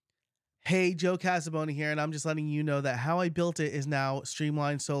Hey, Joe Casabona here, and I'm just letting you know that How I Built It is now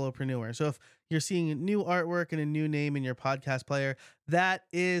Streamlined Solopreneur. So if you're seeing new artwork and a new name in your podcast player, that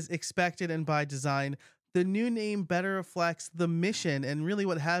is expected and by design. The new name better reflects the mission and really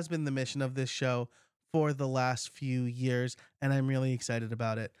what has been the mission of this show for the last few years, and I'm really excited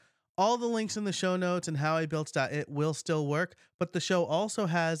about it. All the links in the show notes and howibuilt.it will still work, but the show also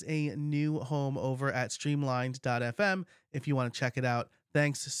has a new home over at streamlined.fm if you want to check it out.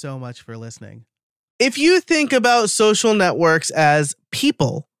 Thanks so much for listening. If you think about social networks as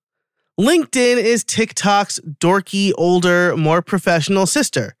people, LinkedIn is TikTok's dorky, older, more professional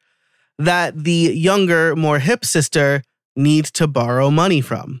sister that the younger, more hip sister needs to borrow money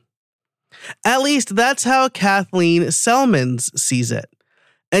from. At least that's how Kathleen Celmins sees it.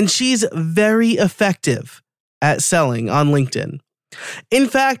 And she's very effective at selling on LinkedIn. In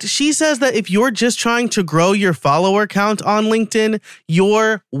fact, she says that if you're just trying to grow your follower count on LinkedIn,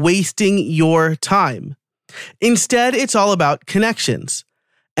 you're wasting your time. Instead, it's all about connections.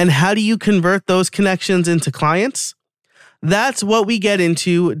 And how do you convert those connections into clients? That's what we get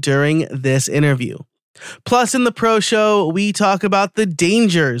into during this interview. Plus, in the Pro Show, we talk about the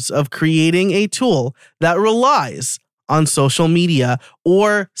dangers of creating a tool that relies on social media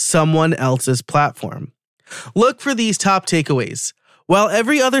or someone else's platform. Look for these top takeaways. While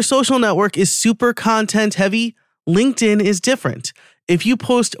every other social network is super content heavy, LinkedIn is different. If you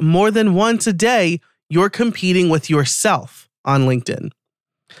post more than once a day, you're competing with yourself on LinkedIn.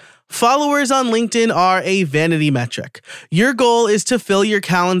 Followers on LinkedIn are a vanity metric. Your goal is to fill your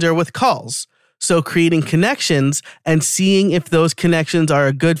calendar with calls. So creating connections and seeing if those connections are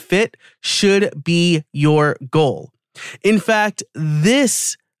a good fit should be your goal. In fact,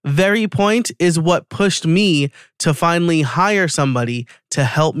 this very point is what pushed me to finally hire somebody to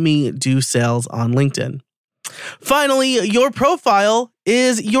help me do sales on LinkedIn. Finally, your profile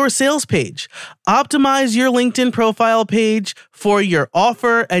is your sales page. Optimize your LinkedIn profile page for your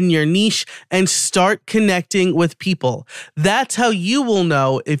offer and your niche and start connecting with people. That's how you will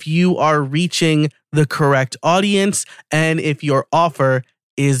know if you are reaching the correct audience and if your offer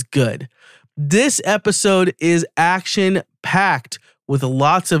is good. This episode is action-packed with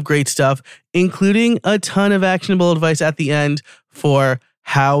lots of great stuff, including a ton of actionable advice at the end for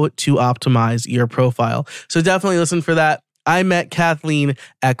how to optimize your profile. So definitely listen for that. I met Kathleen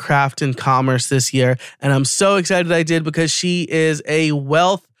at Craft and Commerce this year, and I'm so excited I did because she is a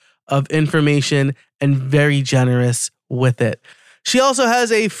wealth of information and very generous with it. She also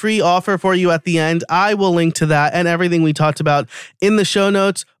has a free offer for you at the end. I will link to that and everything we talked about in the show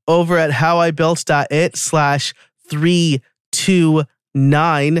notes over at howibuilt.it/329.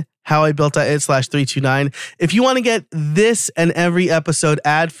 howibuilt.it/329. If you want to get this and every episode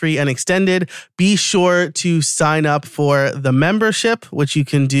ad-free and extended, be sure to sign up for the membership, which you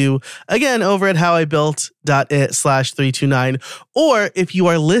can do again over at howibuilt.it/329. Or if you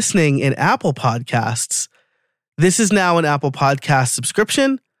are listening in Apple Podcasts, this is now an Apple Podcast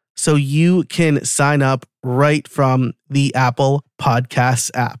subscription, so you can sign up right from the Apple Podcasts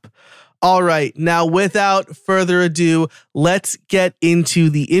app. All right, now without further ado, let's get into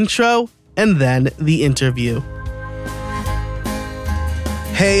the intro and then the interview.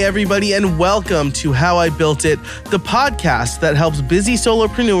 Hey everybody, and welcome to How I Built It, the podcast that helps busy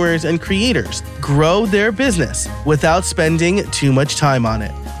solopreneurs and creators grow their business without spending too much time on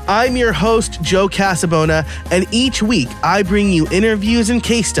it. I'm your host, Joe Casabona, and each week I bring you interviews and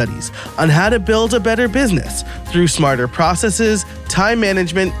case studies on how to build a better business through smarter processes, time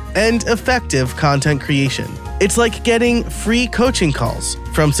management, and effective content creation. It's like getting free coaching calls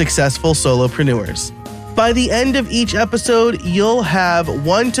from successful solopreneurs. By the end of each episode, you'll have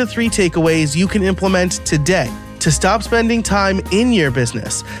 1 to 3 takeaways you can implement today to stop spending time in your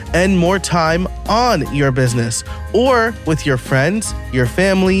business and more time on your business or with your friends, your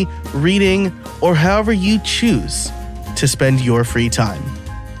family, reading, or however you choose to spend your free time.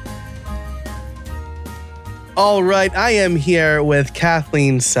 All right, I am here with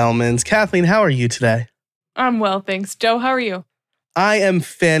Kathleen Celmins. Kathleen, how are you today? I'm well, thanks. Joe, how are you? I am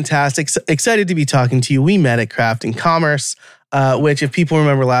fantastic. Excited to be talking to you. We met at Craft and Commerce, which if people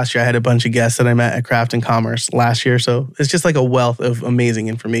remember last year, I had a bunch of guests that I met at Craft and Commerce last year. So it's just like a wealth of amazing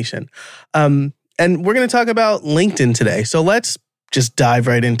information. And we're going to talk about LinkedIn today. So let's just dive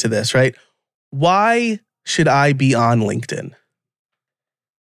right into this, right? Why should I be on LinkedIn?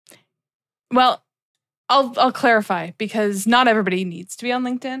 Well, I'll clarify because not everybody needs to be on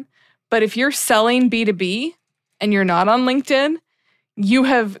LinkedIn. But if you're selling B2B and you're not on LinkedIn, you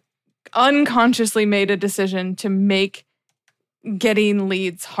have unconsciously made a decision to make getting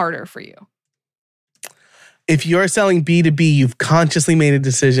leads harder for you. if you're selling B2B, you've consciously made a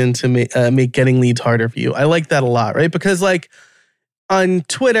decision to make getting leads harder for you. I like that a lot, right? Because like on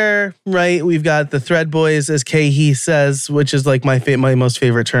Twitter, right, we've got the thread boys, as he says, which is like my most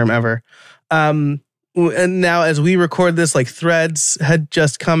favorite term ever. And now as we record this, like Threads had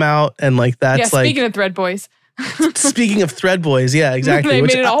just come out, and like that's like speaking of thread boys. Speaking of thread boys, yeah, exactly. They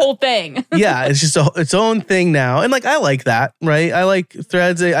made it a whole thing. Yeah, it's just its own thing now. And like, I like that, right? I like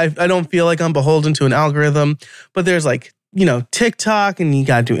Threads. I don't feel like I'm beholden to an algorithm, but there's like, TikTok, and you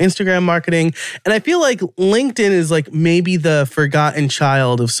got to do Instagram marketing. And I feel like LinkedIn is like maybe the forgotten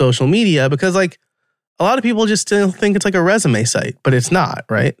child of social media, because like a lot of people just still think it's like a resume site, but it's not,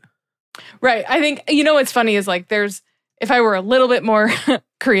 right? Right. I think, what's funny is like if I were a little bit more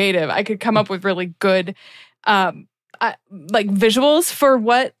creative, I could come up with really good like visuals for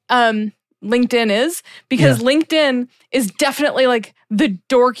what LinkedIn is, because LinkedIn is definitely like the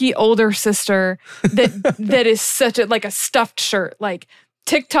dorky older sister that is such a stuffed shirt. Like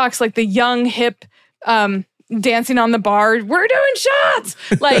TikTok's like the young hip dancing on the bar. We're doing shots.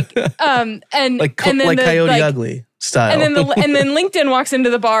 Like and then Coyote Ugly style. And then LinkedIn walks into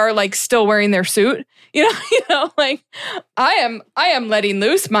the bar like still wearing their suit. Like I am letting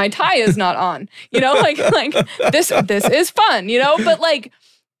loose. My tie is not on. Like this is fun. But like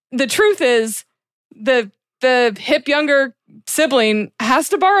the truth is the hip younger sibling has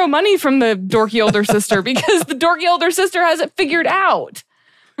to borrow money from the dorky older sister because the dorky older sister has it figured out.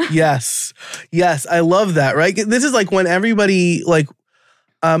 Yes, I love that. Right, this is like when everybody like.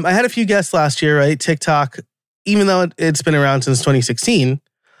 I had a few guests last year. Right, TikTok, even though it's been around since 2016.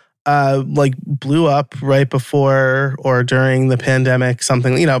 Like blew up right before or during the pandemic,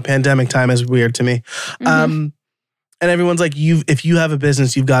 something, pandemic time is weird to me. Mm-hmm. And everyone's like, if you have a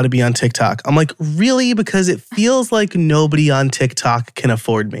business, you've got to be on TikTok. I'm like, really? Because it feels like nobody on TikTok can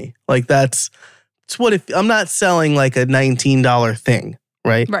afford me. Like it's what if I'm not selling like a $19 thing,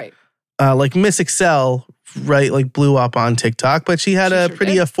 right? Right. Like Miss Excel, right? Like blew up on TikTok, but she had a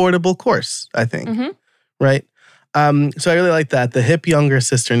pretty affordable course, I think. Mm-hmm. Right. So I really like that. The hip younger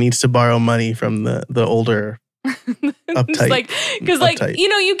sister needs to borrow money from the older uptight. Because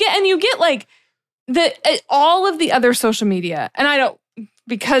you get like all of the other social media, and I don't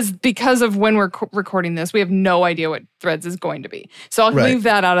because of when we're recording this, we have no idea what Threads is going to be. So I'll leave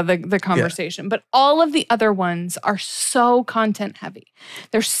that out of the conversation. Yeah. But all of the other ones are so content heavy.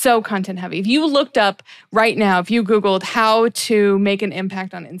 They're so content heavy. If you looked up right now, if you Googled how to make an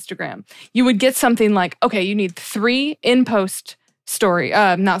impact on Instagram, you would get something like, okay, you need 3 in-post story,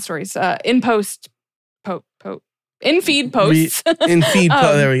 not stories, in-post in-feed posts. In-feed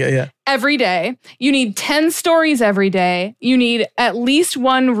posts, there we go, yeah. Every day. You need 10 stories every day. You need at least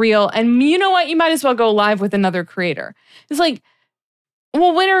 1 reel. And you know what? You might as well go live with another creator. It's like,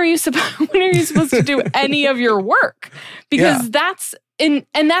 well, when are you supposed to do any of your work? Because that's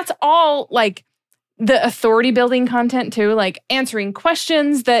all like the authority building content too, like answering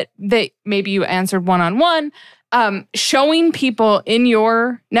questions that maybe you answered one-on-one. Showing people in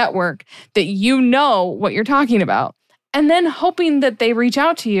your network that you know what you're talking about, and then hoping that they reach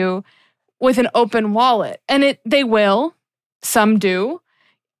out to you with an open wallet. And they will, some do,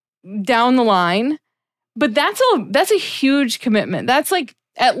 down the line. But that's a huge commitment. That's like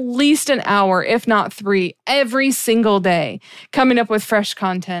at least an hour, if not 3, every single day, coming up with fresh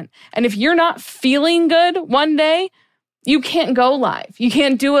content. And if you're not feeling good one day, you can't go live. You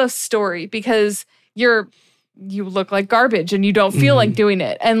can't do a story because you look like garbage and you don't feel like doing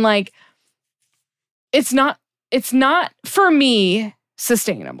it. And like, it's not for me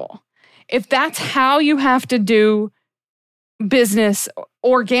sustainable. If that's how you have to do business,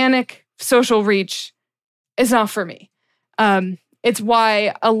 organic social reach is not for me. It's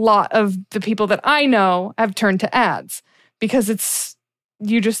why a lot of the people that I know have turned to ads, because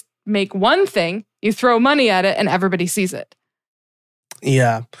you just make one thing, you throw money at it, and everybody sees it.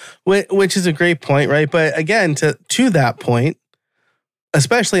 Yeah, which is a great point, right? But again, to that point,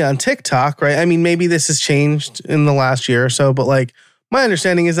 especially on TikTok, right? I mean, maybe this has changed in the last year or so, but like my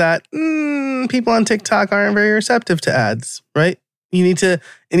understanding is that people on TikTok aren't very receptive to ads, right? It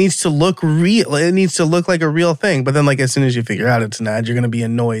needs to look real. It needs to look like a real thing. But then like as soon as you figure out it's an ad, you're going to be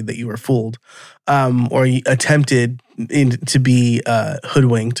annoyed that you were fooled or you attempted to be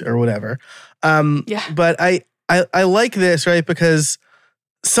hoodwinked or whatever. But I like this, right? Because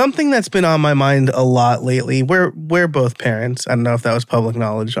something that's been on my mind a lot lately, we're both parents. I don't know if that was public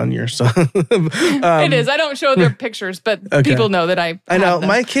knowledge on your son. It is. I don't show their pictures, but people know that I know. Them.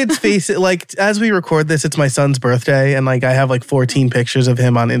 My kids face it, like, as we record this, it's my son's birthday, and like I have like 14 pictures of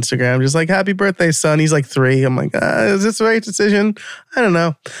him on Instagram, just like, happy birthday, son. He's like 3. I'm like, is this the right decision? I don't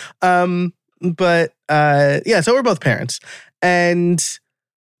know. But So we're both parents. And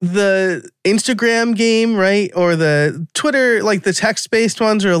the Instagram game, right? Or the Twitter, like the text-based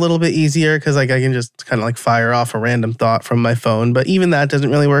ones are a little bit easier because like I can just kind of like fire off a random thought from my phone. But even that doesn't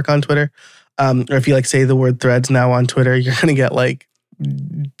really work on Twitter. Or if you like say the word threads now on Twitter, you're going to get like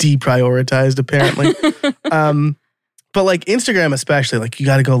deprioritized apparently. But like Instagram especially, like you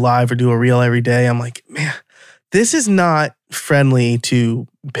got to go live or do a reel every day. I'm like, man, this is not friendly to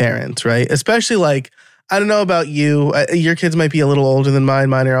parents, right? Especially like, I don't know about you. Your kids might be a little older than mine.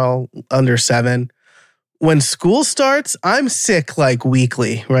 Mine are all under 7. When school starts, I'm sick like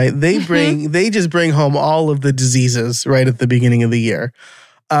weekly, right? They just bring home all of the diseases right at the beginning of the year.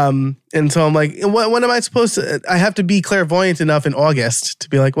 And so I'm like, when am I supposed to? I have to be clairvoyant enough in August to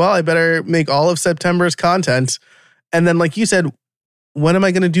be like, well, I better make all of September's content. And then, like you said, when am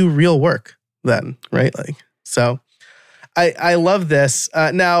I going to do real work then, right? Like, so I love this.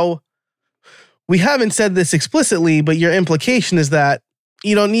 Now, we haven't said this explicitly, but your implication is that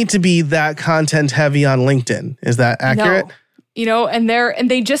you don't need to be that content heavy on LinkedIn. Is that accurate? No.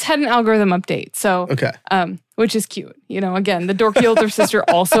 And they just had an algorithm update. So, okay. Which is cute. Again, the dorky older sister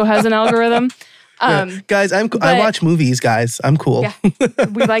also has an algorithm. Guys, I watch movies, guys. I'm cool. Yeah,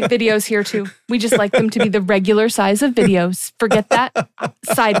 we like videos here too. We just like them to be the regular size of videos. Forget that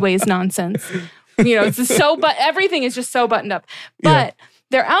sideways nonsense. But everything is just so buttoned up. But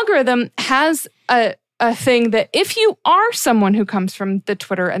their algorithm has a thing that if you are someone who comes from the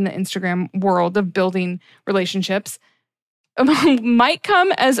Twitter and the Instagram world of building relationships, might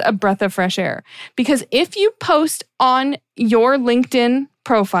come as a breath of fresh air. Because if you post on your LinkedIn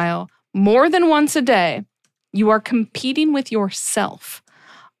profile more than once a day, you are competing with yourself,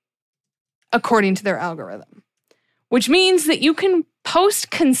 according to their algorithm. Which means that you can post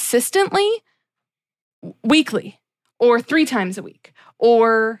consistently weekly, or 3 times a week,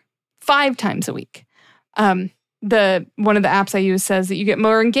 or 5 times a week. One of the apps I use says that you get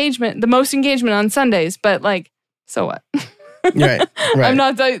the most engagement on Sundays, but like, so what? Right. I'm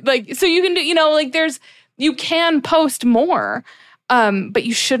not like, so you can do, you can post more, but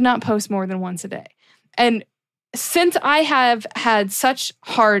you should not post more than once a day. And since I have had such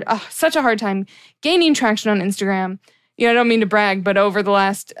a hard time gaining traction on Instagram, I don't mean to brag, but over the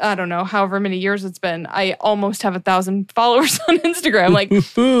last, I don't know, however many years it's been, I almost have 1,000 followers on Instagram. Like,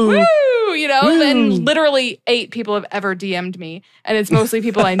 woo, and literally 8 people have ever DM'd me. And it's mostly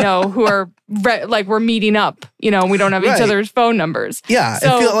people I know who are we're meeting up, we don't have each other's phone numbers. Yeah.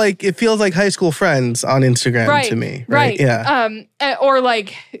 So, it feels like high school friends on Instagram to me. Right. Yeah. Or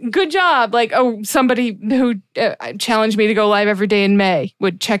like, good job. Like, somebody who challenged me to go live every day in May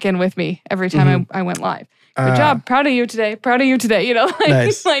would check in with me every time I went live. Good job. Proud of you today.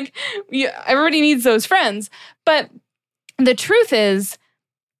 Nice. Everybody needs those friends. But the truth is,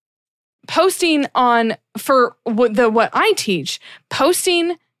 posting for what I teach,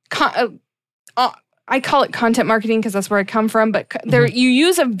 posting, I call it content marketing because that's where I come from, but you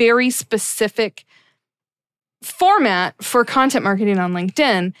use a very specific format for content marketing on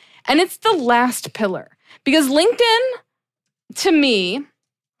LinkedIn, and it's the last pillar. Because LinkedIn, to me,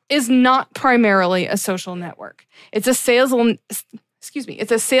 is not primarily a social network. It's a sales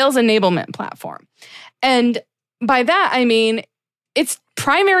enablement platform. And by that, I mean, its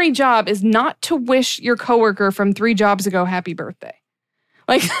primary job is not to wish your coworker from 3 jobs ago happy birthday.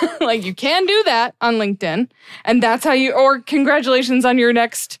 Like you can do that on LinkedIn, and that's how or congratulations on your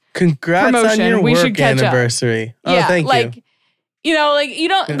next promotion. On your work anniversary. Oh, thank you. You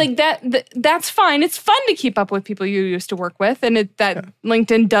don't that's fine. It's fun to keep up with people you used to work with, and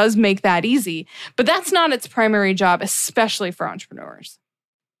LinkedIn does make that easy. But that's not its primary job, especially for entrepreneurs.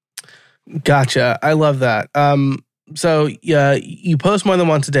 Gotcha. I love that. So you post more than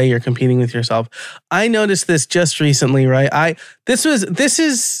once a day. You're competing with yourself. I noticed this just recently, right? This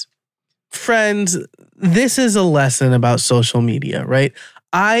is friends. This is a lesson about social media, right?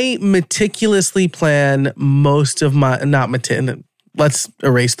 I meticulously plan most of my, let's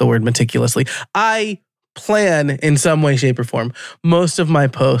erase the word meticulously. I plan in some way, shape, or form most of my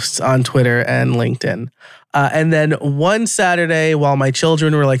posts on Twitter and LinkedIn. And then one Saturday, while my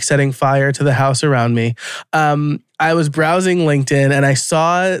children were like setting fire to the house around me, I was browsing LinkedIn and I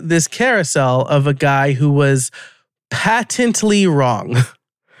saw this carousel of a guy who was patently wrong.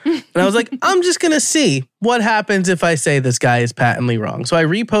 And I was like, I'm just going to see what happens if I say this guy is patently wrong. So I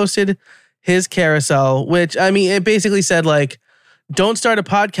reposted his carousel, which, I mean, it basically said like, don't start a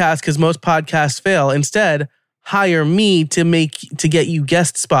podcast because most podcasts fail. Instead, hire me to get you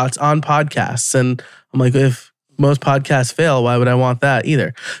guest spots on podcasts. And I'm like, if most podcasts fail, why would I want that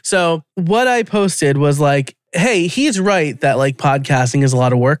either? So what I posted was like, hey, he's right that like podcasting is a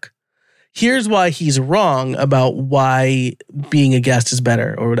lot of work. here's why he's wrong about why being a guest is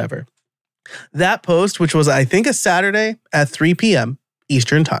better or whatever. That post, which was, I think, a Saturday at 3 p.m.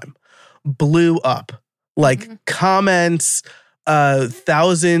 Eastern time, blew up. Like comments,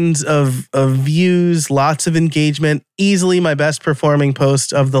 thousands of views, lots of engagement, easily my best performing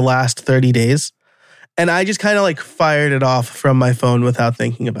post of the last 30 days. And I just kind of like fired it off from my phone without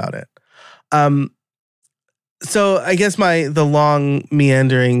thinking about it. So I guess the long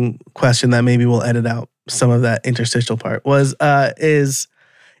meandering question that maybe we'll edit out some of that interstitial part is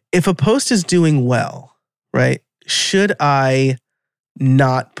if a post is doing well, right? Should I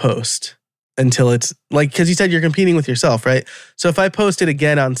not post until it's like, because you said you're competing with yourself, right? So if I post it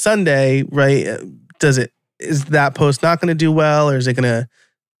again on Sunday, right, is that post not going to do well, or is it going to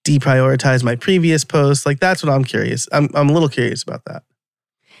deprioritize my previous post? Like, that's what I'm curious. I'm a little curious about that.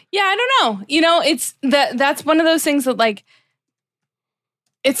 Yeah, I don't know. It's that's one of those things that like,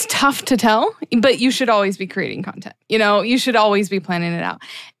 it's tough to tell, but you should always be creating content. You should always be planning it out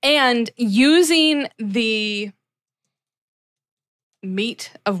and using the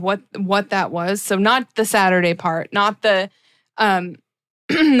meat of what that was. So not the Saturday part, not the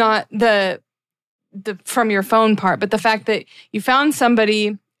not the from your phone part, but the fact that you found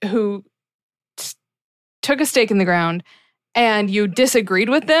somebody who took a stake in the ground and you disagreed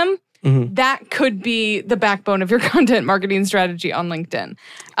with them. That could be the backbone of your content marketing strategy on LinkedIn.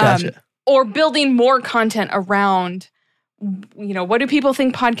 Gotcha. Or building more content around, what do people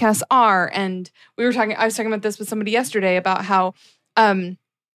think podcasts are? And I was talking about this with somebody yesterday about how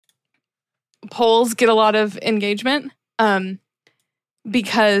polls get a lot of engagement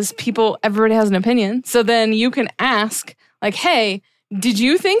because everybody has an opinion. So then you can ask like, hey, did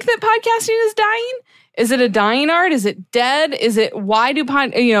you think that podcasting is dying? Is it a dying art? Is it dead? Is it, why do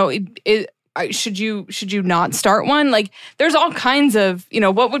should you not start one? Like there's all kinds of,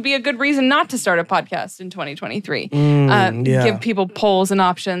 what would be a good reason not to start a podcast in 2023? Give people polls and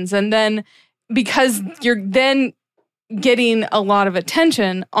options. And then because you're then getting a lot of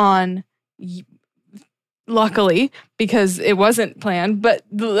attention on, luckily, because it wasn't planned, but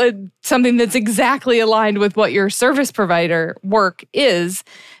something that's exactly aligned with what your service provider work is,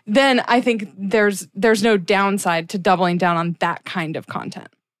 then I think there's no downside to doubling down on that kind of content.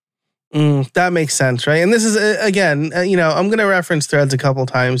 That makes sense, right? And this is, again, I'm going to reference Threads a couple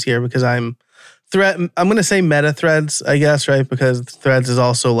times here because I'm going to say meta Threads, I guess, right? Because Threads is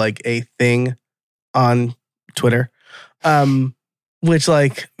also like a thing on Twitter, which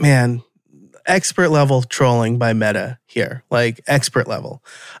like, man, expert level trolling by Meta here, like expert level.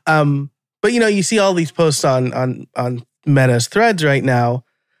 But you see all these posts on Meta's Threads right now.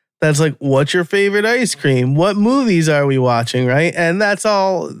 That's like, what's your favorite ice cream? What movies are we watching? Right. And that's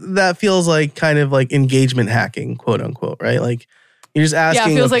all that feels like kind of like engagement hacking, quote unquote. Right. Like you're just asking.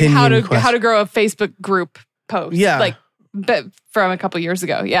 Yeah, it feels like how to grow a Facebook group post. Yeah. Like from a couple years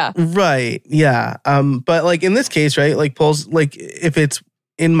ago. Yeah. Right. Yeah. But like in this case, right, like polls, like if it's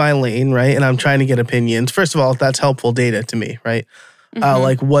in my lane, right, and I'm trying to get opinions, first of all, that's helpful data to me, right?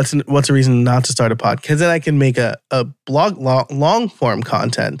 Like what's a reason not to start a pod? Because then I can make a blog long form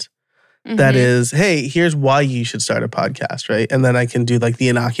content that is, hey, here's why you should start a podcast, right? And then I can do like the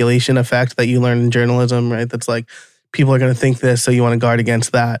inoculation effect that you learn in journalism, right? That's like people are going to think this, so you want to guard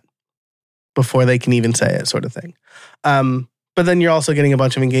against that before they can even say it, sort of thing. But then you're also getting a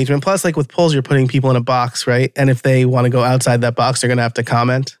bunch of engagement. Plus, like with polls, you're putting people in a box, right? And if they want to go outside that box, they're going to have to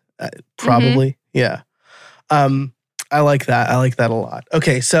comment. Probably. Yeah. I like that. I like that a lot.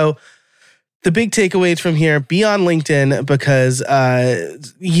 Okay. So the big takeaways from here, be on LinkedIn because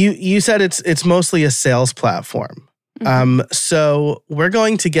you said it's mostly a sales platform. So we're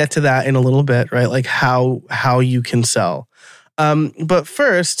going to get to that in a little bit, right? Like how you can sell. But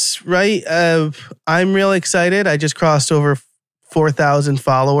first, right, I'm real excited. I just crossed over 4,000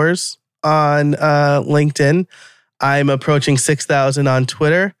 followers on LinkedIn. I'm approaching 6,000 on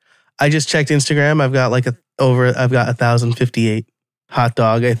Twitter. I just checked Instagram. I've got 1,058 hot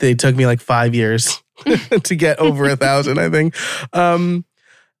dog. It took me like 5 years to get over 1,000, I think. And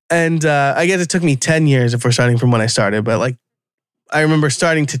I guess it took me 10 years if we're starting from when I started. But like, I remember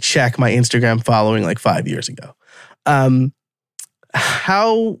starting to check my Instagram following like 5 years ago.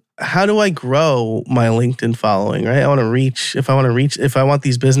 How do I grow my LinkedIn following, right? If I want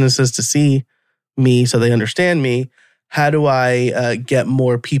these businesses to see me so they understand me, how do I get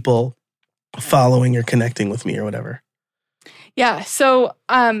more people following or connecting with me or whatever? Yeah. So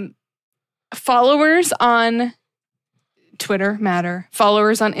followers on Twitter matter.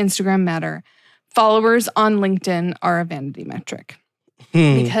 Followers on Instagram matter. Followers on LinkedIn are a vanity metric.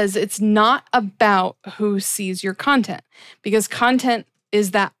 Because it's not about who sees your content. Because content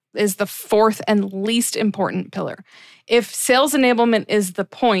is that is the fourth and least important pillar. If sales enablement is the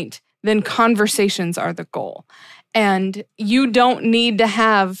point, then conversations are the goal. And you don't need to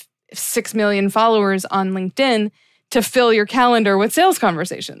have 6 million followers on LinkedIn to fill your calendar with sales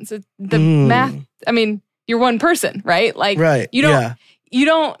conversations. The math, I mean, you're one person, right? Like, you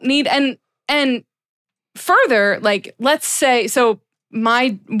don't need, and further, like, let's say, so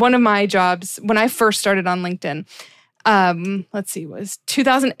one of my jobs when I first started on LinkedIn, was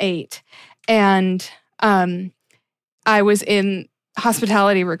 2008. And I was in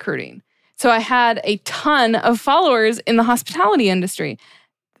hospitality recruiting. So I had a ton of followers in the hospitality industry.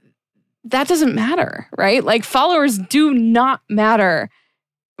 That doesn't matter, right? Like, followers do not matter,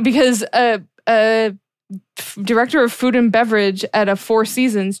 because a director of food and beverage at a Four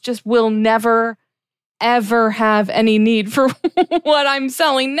Seasons just will never, ever have any need for what I'm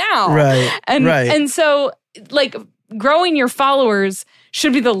selling now. Right. And so, like, growing your followers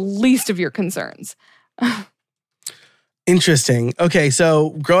should be the least of your concerns. Interesting. Okay,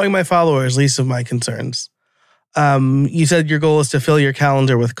 so growing my followers, least of my concerns. You said your goal is to fill your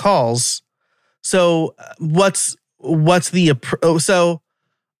calendar with calls. So what's the approach?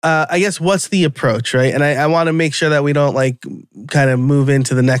 I guess what's the approach, right? And I want to make sure that we don't like kind of move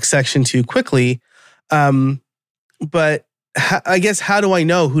into the next section too quickly. But I guess, how do I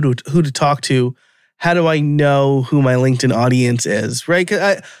know who to talk to? How do I know who my LinkedIn audience is, right?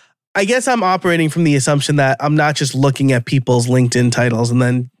 'Cause I guess I'm operating from the assumption that I'm not just looking at people's LinkedIn titles and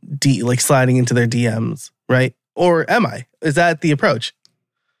then sliding into their DMs, right? Or am I? Is that the approach?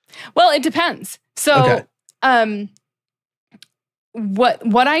 Well, it depends. So, Okay.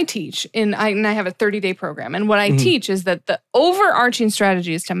 What I teach and I have a 30-day program, and what I teach is that the overarching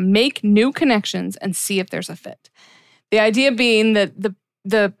strategy is to make new connections and see if there's a fit. The idea being that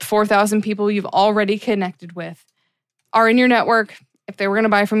the 4,000 people you've already connected with are in your network. If they were going to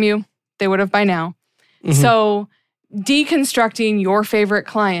buy from you, they would have by now. So deconstructing your favorite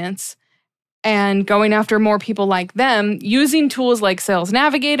clients and going after more people like them, using tools like Sales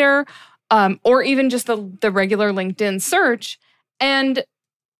Navigator, or even just the regular LinkedIn search, and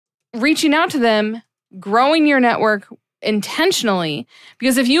reaching out to them, growing your network intentionally.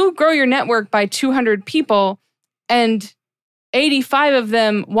 Because if you grow your network by 200 people and 85 of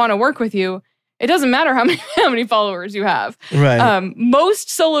them want to work with you, it doesn't matter how many followers you have. Right. Most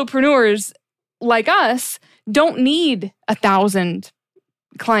solopreneurs like us don't need 1,000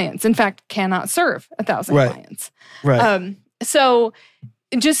 clients. In fact, cannot serve 1,000 clients. Right. So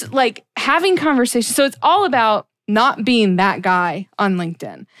just like having conversations. So it's all about not being that guy on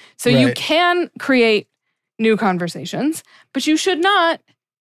LinkedIn. So you can create new conversations, but you should not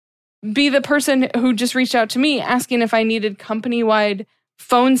be the person who just reached out to me asking if I needed company-wide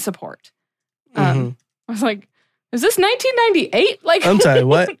phone support. I was like, is this 1998? Like, I'm sorry,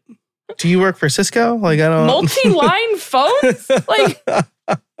 what? Do you work for Cisco? Like, I don't... Multi-line phones? Like...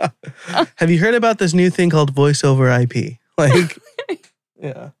 Have you heard about this new thing called voice over IP? Like...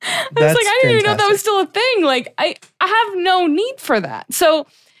 Yeah. I was like, I didn't even know that was still a thing. Like, I have no need for that. So,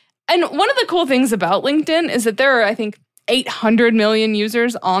 and one of the cool things about LinkedIn is that there are, I think, 800 million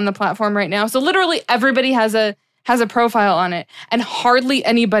users on the platform right now. So literally everybody has a profile on it, and hardly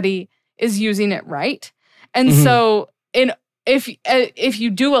anybody is using it right. And so if you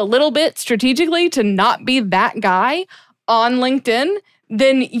do a little bit strategically to not be that guy on LinkedIn,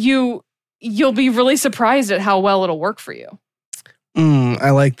 then you'll be really surprised at how well it'll work for you. I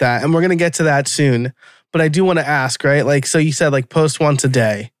like that. And we're going to get to that soon. But I do want to ask, right? Like, so you said like post once a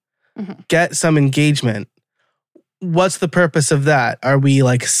day, get some engagement. What's the purpose of that? Are we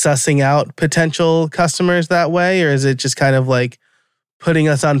like sussing out potential customers that way? Or is it just kind of like putting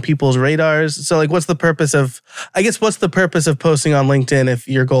us on people's radars? So like, what's the purpose of posting on LinkedIn if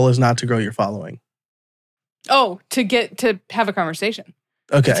your goal is not to grow your following? Oh, to have a conversation.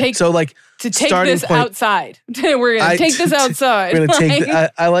 Okay, take this outside. We're gonna take this outside. We're gonna take.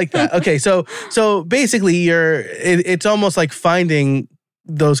 I like that. Okay, so basically, it's almost like finding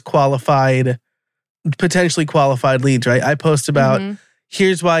those potentially qualified leads, right? I post about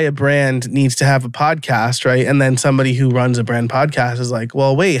here's why a brand needs to have a podcast, right? And then somebody who runs a brand podcast is like,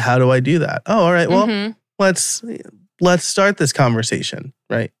 well, wait, how do I do that? Oh, all right, well, let's start this conversation,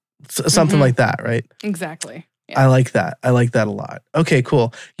 right? Something like that, right? Exactly. Yeah. I like that. I like that a lot. Okay,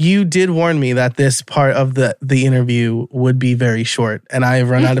 cool. You did warn me that this part of the interview would be very short, and I have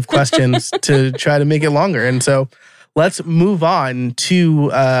run out of questions to try to make it longer. And so let's move on to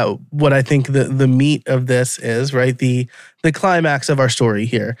what I think the meat of this is, right? The climax of our story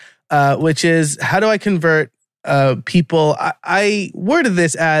here, which is, how do I convert people, I worded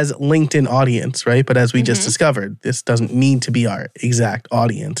this as LinkedIn audience, right? But as we just discovered, this doesn't need to be our exact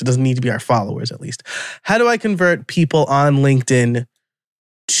audience. It doesn't need to be our followers, at least. How do I convert people on LinkedIn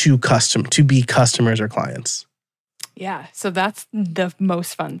to be customers or clients? Yeah, so that's the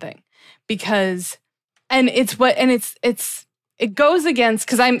most fun thing, because it goes against,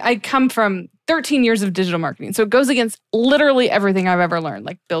 because I come from 13 years of digital marketing. So it goes against literally everything I've ever learned,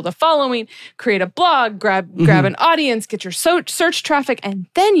 like build a following, create a blog, grab an audience, get your search traffic, and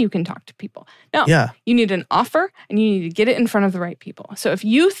then you can talk to people. No, you need an offer and you need to get it in front of the right people. So if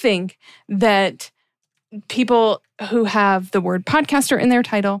you think that people who have the word podcaster in their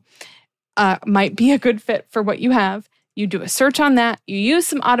title might be a good fit for what you have, you do a search on that, you use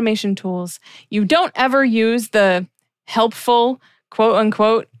some automation tools, you don't ever use the helpful, quote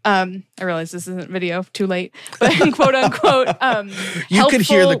unquote, I realize this isn't video, too late, but quote unquote, you could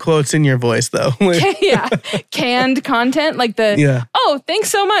hear the quotes in your voice though. Canned content, like oh, thanks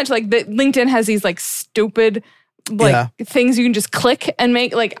so much. Like LinkedIn has these like stupid things you can just click and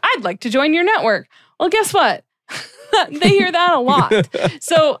make, like, I'd like to join your network. Well, guess what? They hear that a lot.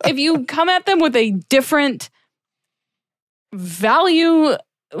 So if you come at them with a different value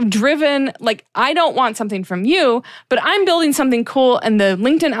driven, like, I don't want something from you, but I'm building something cool, and the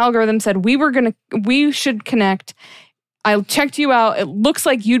LinkedIn algorithm said we should connect. I checked you out. It looks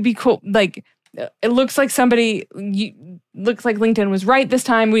like you'd be cool. Like, it looks like looks like LinkedIn was right this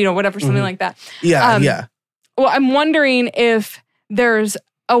time, whatever, something like that. Yeah. Well, I'm wondering if there's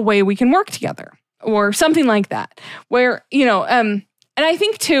a way we can work together or something like that, where, and I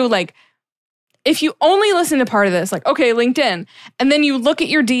think too, like, if you only listen to part of this, like, okay, LinkedIn, and then you look at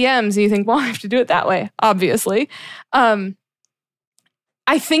your DMs and you think, well, I have to do it that way, obviously. I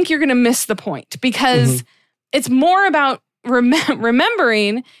think you're going to miss the point, because it's more about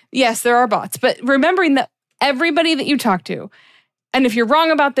remembering, yes, there are bots, but remembering that everybody that you talk to, and if you're wrong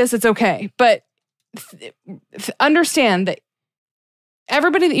about this, it's okay, but understand that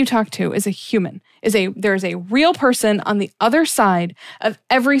everybody that you talk to is a human. There is a real person on the other side of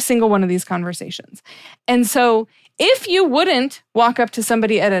every single one of these conversations. And so if you wouldn't walk up to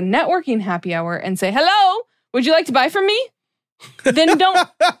somebody at a networking happy hour and say, hello, would you like to buy from me? Then don't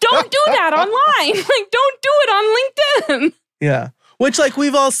do that online. Like, don't do it on LinkedIn. Yeah. Which, like,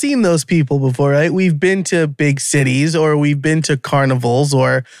 we've all seen those people before, right? We've been to big cities, or we've been to carnivals,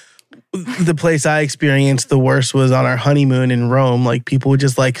 or the place I experienced the worst was on our honeymoon in Rome. Like, people would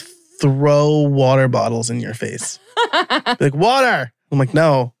just like throw water bottles in your face. Like, water. I'm like,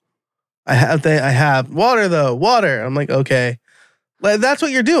 no, I have water though. Water. I'm like, okay. Like, that's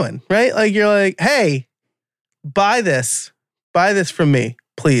what you're doing, right? Like, you're like, hey, buy this from me,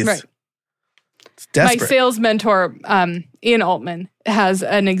 please. Right. It's desperate. My sales mentor, Ian Altman, has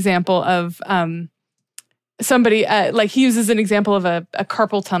an example of, somebody, like, he uses an example of a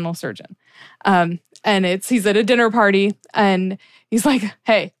carpal tunnel surgeon. And he's at a dinner party and he's like,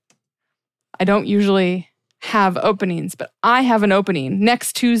 hey, I don't usually have openings, but I have an opening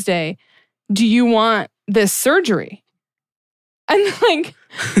next Tuesday. Do you want this surgery? And like,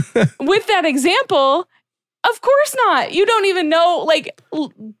 with that example, of course not. You don't even know, like,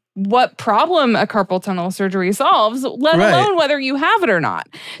 what problem a carpal tunnel surgery solves, let alone whether you have it or not.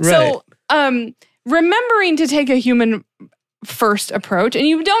 Right. So, remembering to take a human first approach, and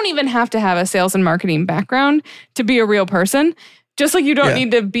you don't even have to have a sales and marketing background to be a real person. Just like you don't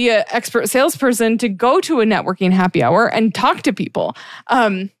need to be an expert salesperson to go to a networking happy hour and talk to people,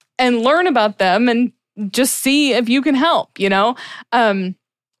 and learn about them and just see if you can help, then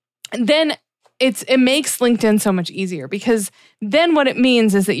it makes LinkedIn so much easier, because then what it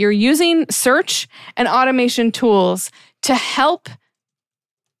means is that you're using search and automation tools to help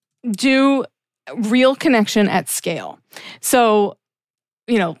do real connection at scale. So,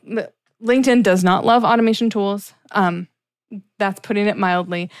 LinkedIn does not love automation tools. That's putting it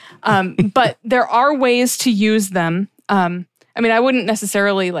mildly. But there are ways to use them. I wouldn't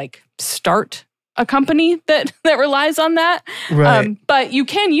necessarily like start a company that relies on that. Right. But you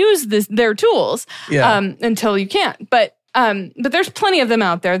can use their tools until you can't. But there's plenty of them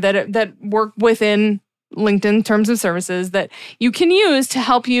out there that work within LinkedIn terms of services that you can use to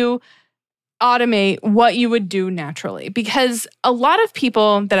help you automate what you would do naturally. Because a lot of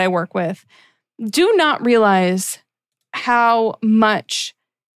people that I work with do not realize how much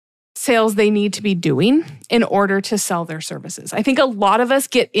sales they need to be doing in order to sell their services. I think a lot of us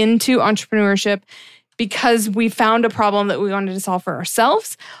get into entrepreneurship because we found a problem that we wanted to solve for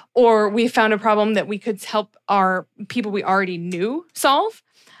ourselves, or we found a problem that we could help our people we already knew solve.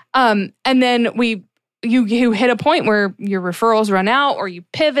 And then you hit a point where your referrals run out or you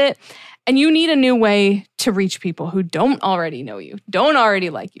pivot, and you need a new way to reach people who don't already know you, don't already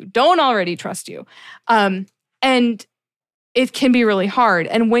like you, don't already trust you. And it can be really hard.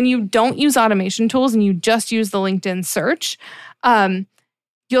 And when you don't use automation tools and you just use the LinkedIn search,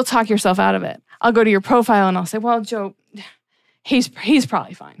 you'll talk yourself out of it. I'll go to your profile and I'll say, well, Joe, he's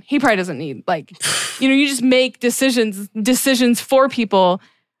probably fine. He probably doesn't need, like, you just make decisions for people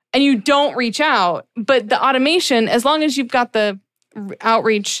and you don't reach out. But the automation, as long as you've got the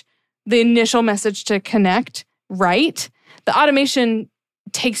outreach, the initial message to connect right, the automation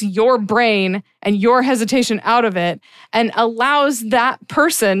takes your brain and your hesitation out of it and allows that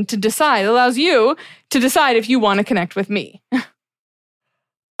person to decide, allows you to decide if you want to connect with me.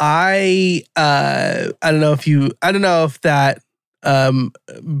 I don't know if that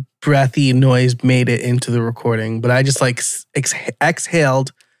breathy noise made it into the recording, but I just like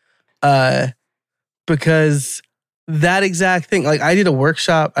exhaled because that exact thing, like I did a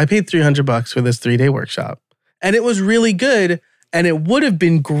workshop. I paid $300 for this 3-day workshop and it was really good. And it would have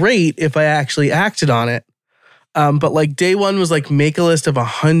been great if I actually acted on it. But like day one was like, make a list of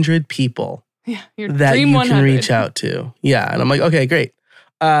 100 people that you can reach out to. Yeah. And I'm like, okay, great.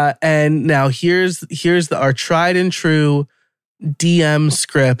 And now here's our tried and true DM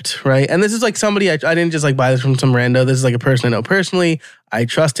script, right? And this is like somebody, I didn't just like buy this from some rando. This is like a person I know personally. I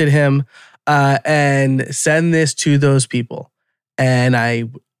trusted him, and send this to those people. And I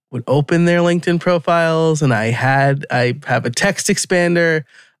would open their LinkedIn profiles and I have a text expander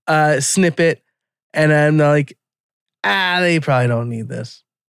snippet. And I'm like, they probably don't need this.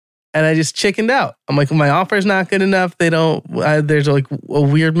 And I just chickened out. I'm like, my offer's not good enough. There's like a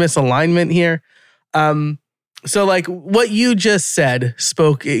weird misalignment here. So like what you just said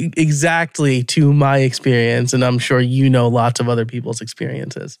spoke exactly to my experience. And I'm sure lots of other people's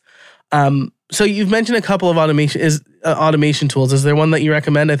experiences. So you've mentioned a couple of automation tools. Is there one that you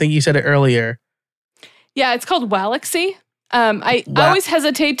recommend? I think you said it earlier. Yeah, it's called Walaxy. I always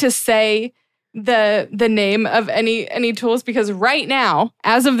hesitate to say the name of any tools because right now,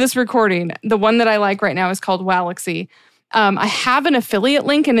 as of this recording, the one that I like right now is called Walaxy. I have an affiliate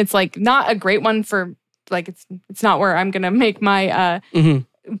link and it's like not a great one for like it's not where I'm gonna make my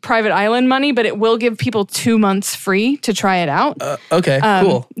private island money, but it will give people 2 months free to try it out. Okay,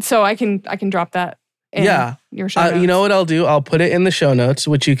 cool. So I can drop that in your show notes. You know what I'll do? I'll put it in the show notes,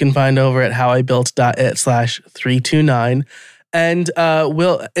 which you can find over at howibuilt.it/329. And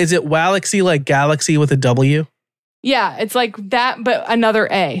is it Walaxy like galaxy with a W? Yeah, it's like that, but another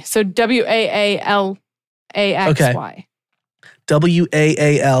A. So WAALAXY. Okay.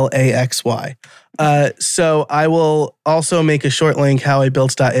 WAALAXY. So I will also make a short link,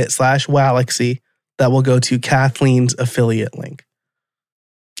 howibuilt.it/Walaxy, that will go to Kathleen's affiliate link.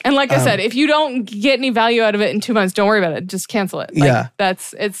 And like I said, if you don't get any value out of it in 2 months, don't worry about it. Just cancel it.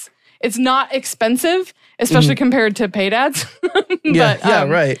 It's not expensive, especially compared to paid ads.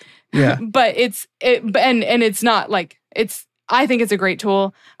 Right. Yeah. But it's not like I think it's a great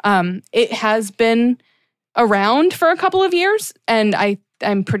tool. It has been around for a couple of years and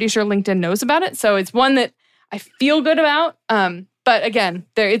I'm pretty sure LinkedIn knows about it. So it's one that I feel good about. But again,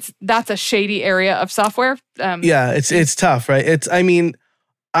 that's a shady area of software. It's tough, right?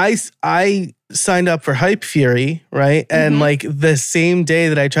 I signed up for Hype Fury, right? And like the same day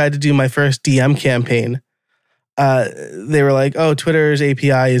that I tried to do my first DM campaign, they were like, "Oh, Twitter's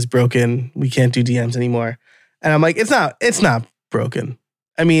API is broken. We can't do DMs anymore." And I'm like, "It's not broken.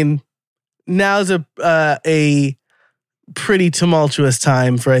 I mean, now's a pretty tumultuous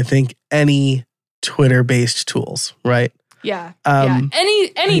time for I think any Twitter-based tools, right?" Yeah.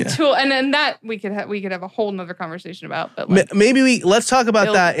 Any tool, and then that we could have a whole nother conversation about. But like, maybe let's talk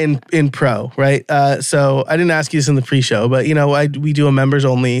about that in Pro, right? So I didn't ask you this in the pre-show, but we do a members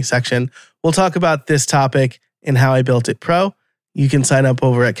only section. We'll talk about this topic in How I Built It Pro. You can sign up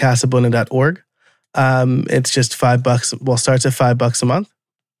over at casabona.org. It's just $5. Well, starts at $5 a month,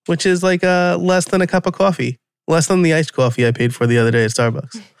 which is like less than a cup of coffee, less than the iced coffee I paid for the other day at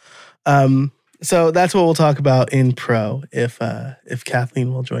Starbucks. So that's what we'll talk about in Pro if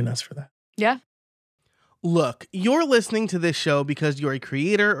Kathleen will join us for that. Yeah. Look, you're listening to this show because you're a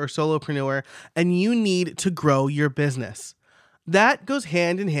creator or solopreneur and you need to grow your business. That goes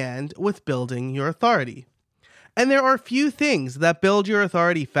hand in hand with building your authority. And there are few things that build your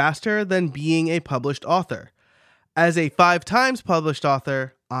authority faster than being a published author. As a 5 times published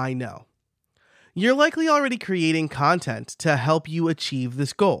author, I know. You're likely already creating content to help you achieve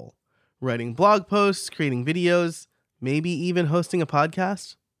this goal. Writing blog posts, creating videos, maybe even hosting a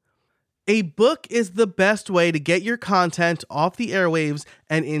podcast. A book is the best way to get your content off the airwaves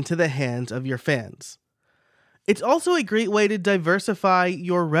and into the hands of your fans. It's also a great way to diversify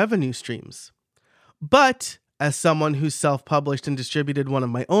your revenue streams. But as someone who's self-published and distributed one of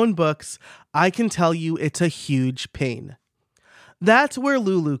my own books, I can tell you it's a huge pain. That's where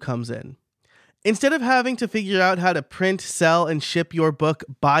Lulu comes in. Instead of having to figure out how to print, sell, and ship your book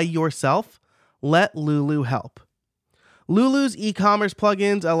by yourself, let Lulu help. Lulu's e-commerce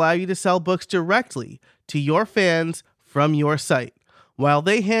plugins allow you to sell books directly to your fans from your site, while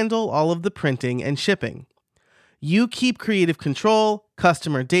they handle all of the printing and shipping. You keep creative control,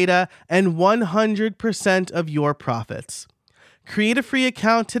 customer data, and 100% of your profits. Create a free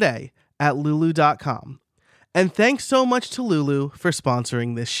account today at lulu.com. And thanks so much to Lulu for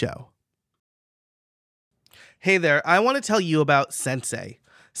sponsoring this show. Hey there, I want to tell you about Sensei.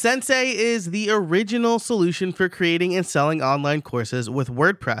 Sensei is the original solution for creating and selling online courses with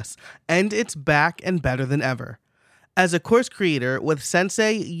WordPress, and it's back and better than ever. As a course creator with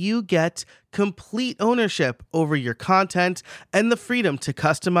Sensei, you get complete ownership over your content and the freedom to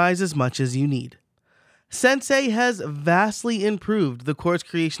customize as much as you need. Sensei has vastly improved the course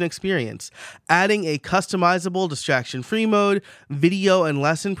creation experience, adding a customizable distraction-free mode, video and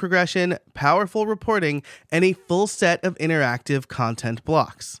lesson progression, powerful reporting, and a full set of interactive content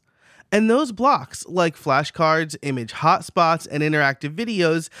blocks. And those blocks, like flashcards, image hotspots, and interactive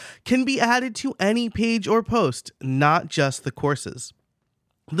videos, can be added to any page or post, not just the courses.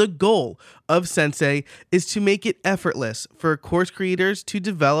 The goal of Sensei is to make it effortless for course creators to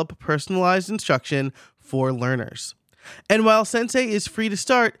develop personalized instruction for learners. And while Sensei is free to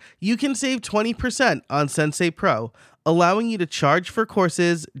start, you can save 20% on Sensei Pro, allowing you to charge for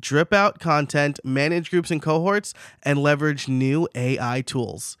courses, drip out content, manage groups and cohorts, and leverage new AI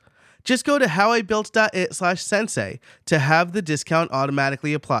tools. Just go to howibuilt.it/sensei to have the discount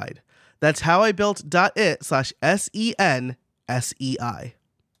automatically applied. That's howibuilt.it/SENSEI.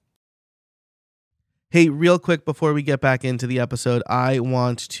 Hey, real quick before we get back into the episode, I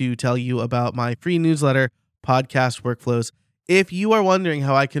want to tell you about my free newsletter, Podcast Workflows. If you are wondering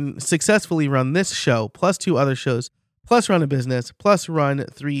how I can successfully run this show, plus 2 other shows, plus run a business, plus run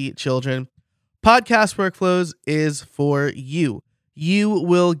 3 children, Podcast Workflows is for you. You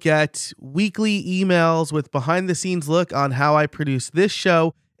will get weekly emails with behind-the-scenes look on how I produce this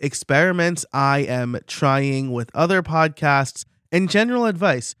show, experiments I am trying with other podcasts, and general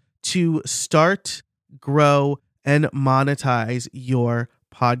advice to start, grow, and monetize your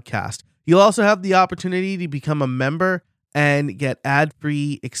podcast. You'll also have the opportunity to become a member and get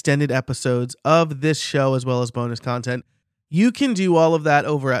ad-free extended episodes of this show as well as bonus content. You can do all of that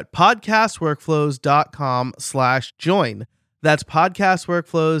over at podcastworkflows.com/join. That's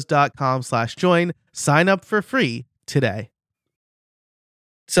podcastworkflows.com/join. Sign up for free today.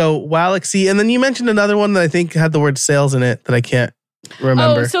 So Walaxy, and then you mentioned another one that I think had the word sales in it that I can't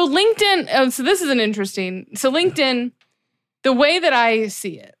remember. Oh, so LinkedIn. So this is an interesting. So LinkedIn, the way that I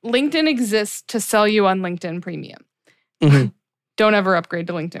see it, LinkedIn exists to sell you on LinkedIn Premium. Mm-hmm. Don't ever upgrade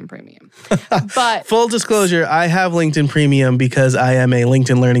to LinkedIn Premium. But full disclosure, I have LinkedIn Premium because I am a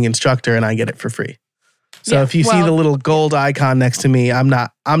LinkedIn learning instructor and I get it for free. So if you see the little gold icon next to me, I'm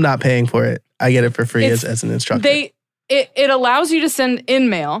not paying for it. I get it for free as an instructor. It allows you to send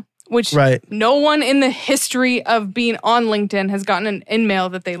InMail, which no one in the history of being on LinkedIn has gotten an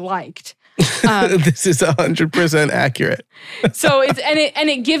InMail that they liked. This is 100% accurate. So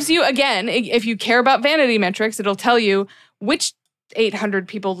it gives you, again, if you care about vanity metrics, it'll tell you which 800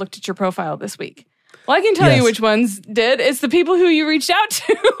 people looked at your profile this week. Well, I can tell you which ones did. It's the people who you reached out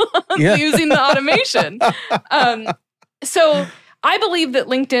to using the automation. So I believe that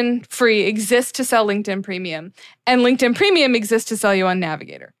LinkedIn Free exists to sell LinkedIn Premium, and LinkedIn Premium exists to sell you on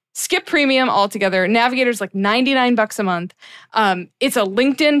Navigator. Skip Premium altogether. Navigator's like $99 a month. It's a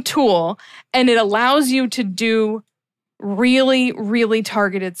LinkedIn tool, and it allows you to do really, really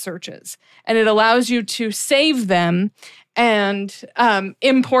targeted searches. And it allows you to save them and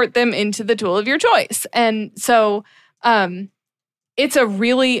import them into the tool of your choice. And so it's a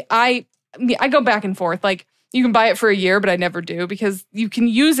really, I go back and forth. Like, you can buy it for a year, but I never do, because you can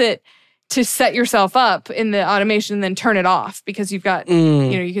use it to set yourself up in the automation and then turn it off, because you've got,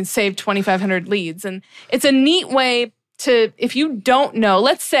 you can save 2,500 leads. And it's a neat way to, if you don't know,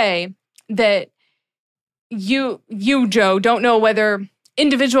 let's say that you, Joe, don't know whether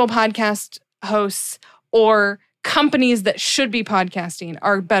individual podcast hosts or companies that should be podcasting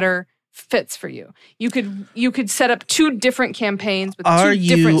are better fits for you. You could set up 2 different campaigns with 2 different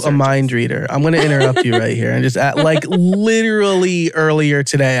searches. Are you a mind reader? I'm going to interrupt you right here and just literally earlier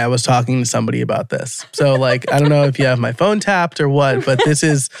today I was talking to somebody about this. So I don't know if you have my phone tapped or what, but this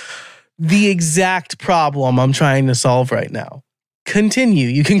is the exact problem I'm trying to solve right now. Continue.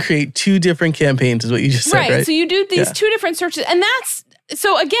 You can create 2 different campaigns is what you just said, right? So you do these 2 different searches, and that's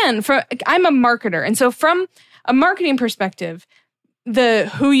so again, I'm a marketer. And so from a marketing perspective,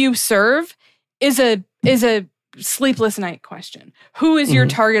 the who you serve is a sleepless night question. Who is your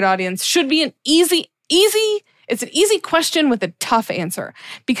target audience? Should be an it's an easy question with a tough answer,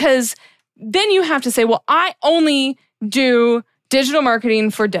 because then you have to say, well, I only do digital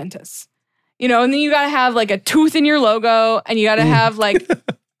marketing for dentists, and then you got to have like a tooth in your logo, and you got to have like, you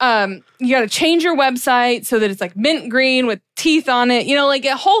got to change your website so that it's like mint green with teeth on it, like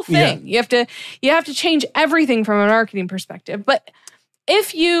a whole thing. Yeah. You have to change everything from a marketing perspective. But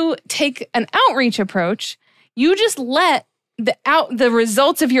if you take an outreach approach, you just let the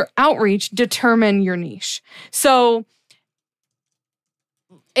results of your outreach determine your niche. So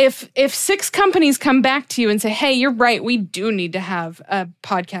if 6 companies come back to you and say, hey, you're right, we do need to have a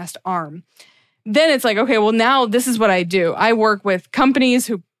podcast arm, then it's like, okay, well, now this is what I do. I work with companies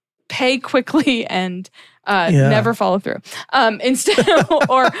who pay quickly and never follow through. Instead,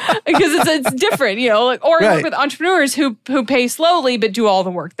 or because it's different, I work with entrepreneurs who pay slowly but do all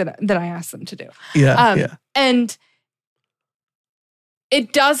the work that I ask them to do. And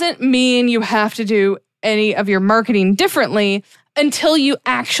it doesn't mean you have to do any of your marketing differently until you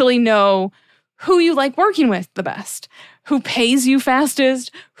actually know who you like working with the best, who pays you fastest,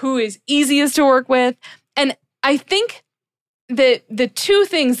 who is easiest to work with. And I think that the 2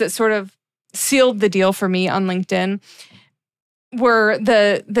 things that sort of sealed the deal for me on LinkedIn were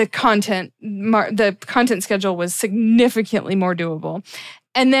the content schedule was significantly more doable.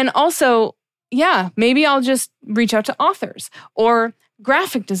 And then also, maybe I'll just reach out to authors or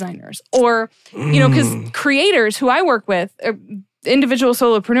graphic designers or, because creators who I work with, individual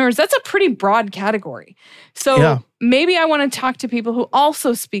solopreneurs, that's a pretty broad category. So maybe I want to talk to people who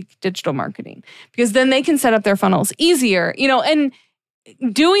also speak digital marketing, because then they can set up their funnels easier, and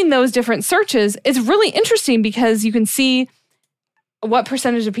doing those different searches is really interesting because you can see what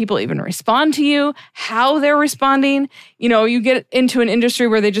percentage of people even respond to you, how they're responding. You get into an industry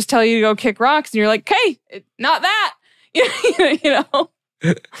where they just tell you to go kick rocks and you're like, hey, not that.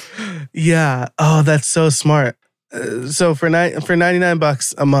 Yeah. Oh, that's so smart. So for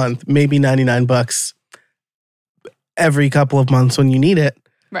 $99 a month, maybe $99 every couple of months when you need it,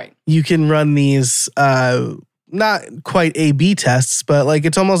 right? You can run these not quite A/B tests, but like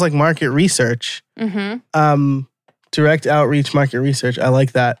it's almost like market research. Direct outreach market research. I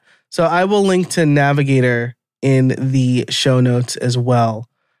like that. So I will link to Navigator in the show notes as well.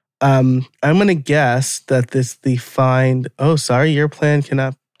 I'm going to guess that the find... Oh, sorry, your plan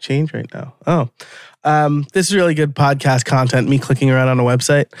cannot change right now. Oh, this is really good podcast content, me clicking around on a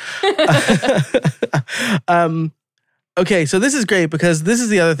website. Okay, so this is great because this is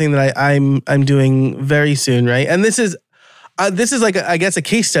the other thing that I'm doing very soon, right? And this is like, I guess, a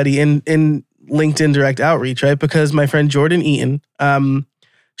case study in LinkedIn direct outreach, right? Because my friend Jordan Eaton,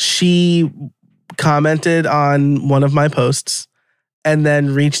 she commented on one of my posts and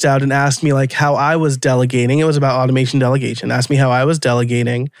then reached out and asked me like how I was delegating. It was about automation delegation. Asked me how I was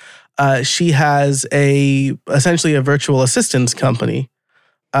delegating. She has essentially a virtual assistance company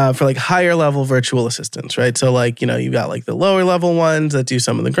for like higher level virtual assistants, right? So like, you've got like the lower level ones that do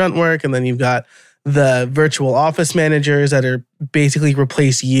some of the grunt work, and then you've got the virtual office managers that are basically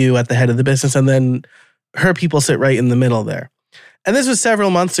replace you at the head of the business, and then her people sit right in the middle there. And this was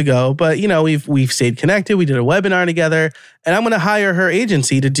several months ago, but we've stayed connected. We did a webinar together, and I'm going to hire her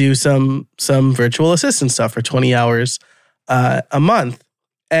agency to do some virtual assistant stuff for 20 hours a month.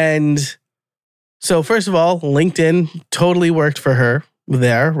 And so first of all, LinkedIn totally worked for her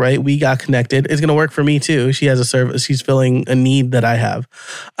there, right? We got connected. It's going to work for me too. She has a service. She's filling a need that I have.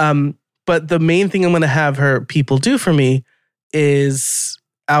 But the main thing I'm going to have her people do for me is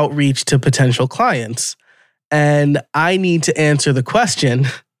outreach to potential clients. And I need to answer the question,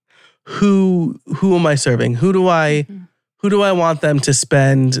 who am I serving? Who do I want them to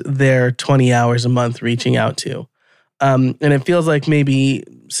spend their 20 hours a month reaching out to? And it feels like maybe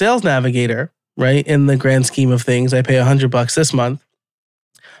Sales Navigator, right? In the grand scheme of things, I pay $100 this month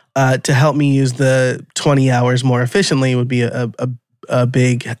to help me use the 20 hours more efficiently would be a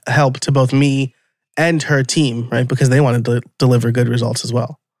big help to both me and her team, right? Because they want to deliver good results as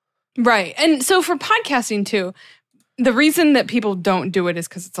well. Right. And so for podcasting too, the reason that people don't do it is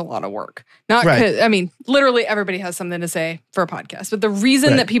because it's a lot of work. Not because, I mean, literally everybody has something to say for a podcast. But the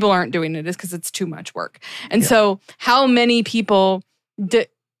reason that people aren't doing it is because it's too much work. And so how many people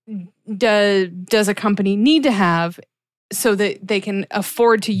does a company need to have so that they can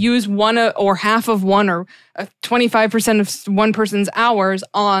afford to use one or half of one or 25% of one person's hours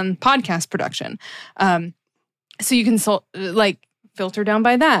on podcast production? So you can filter down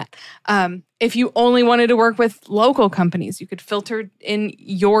by that. If you only wanted to work with local companies, you could filter in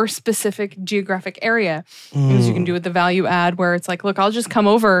your specific geographic area. As you can do with the value add, where it's like, look, I'll just come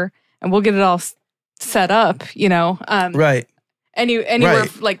over and we'll get it all set up, Right. Anywhere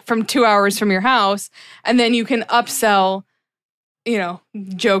like from 2 hours from your house, and then you can upsell,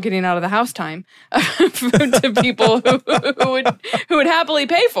 Joe getting out of the house time to people who would happily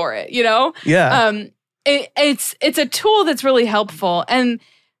pay for it. Yeah. It's a tool that's really helpful. And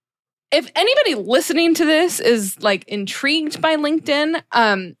if anybody listening to this is like intrigued by LinkedIn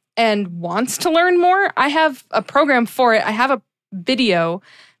and wants to learn more, I have a program for it. I have a video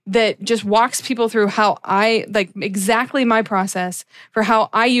that just walks people through how exactly my process for how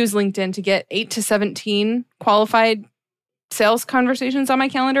I use LinkedIn to get 8 to 17 qualified sales conversations on my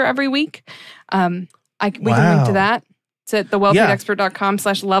calendar every week. We can link to that. It's at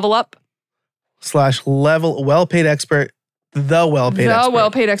thewellpaidexpert.com/level-up. /wellpaidexpert,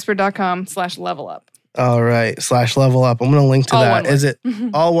 thewellpaidexpert.com/level-up. All right, /level-up. I'm going to link to that. Is it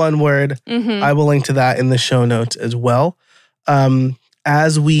all one word? Mm-hmm. I will link to that in the show notes as well.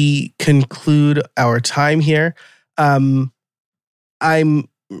 As we conclude our time here, I'm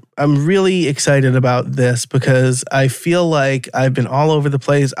really excited about this because I feel like I've been all over the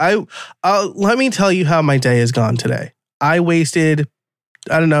place. Let me tell you how my day has gone today. I wasted,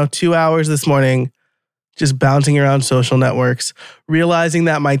 2 hours this morning just bouncing around social networks, realizing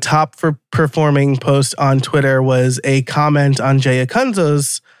that my top performing post on Twitter was a comment on Jay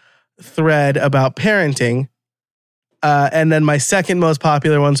Acunzo's thread about parenting. And then my second most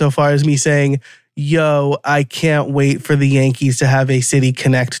popular one so far is me saying, yo, I can't wait for the Yankees to have a City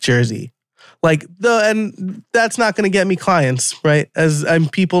Connect jersey. And that's not going to get me clients, right? As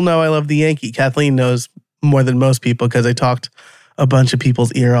people know, I love the Yankee. Kathleen knows more than most people because I talked a bunch of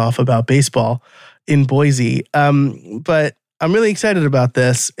people's ear off about baseball in Boise. But I'm really excited about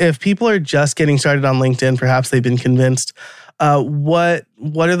this. If people are just getting started on LinkedIn, perhaps they've been convinced. What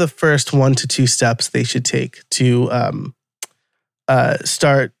are the first 1 to 2 steps they should take to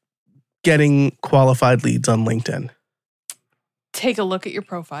start getting qualified leads on LinkedIn? Take a look at your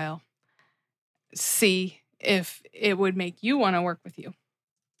profile. See if it would make you want to work with you.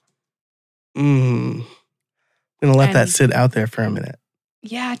 I'm going to let that sit out there for a minute.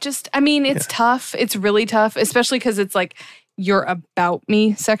 Yeah, it's tough. It's really tough, especially because it's like your about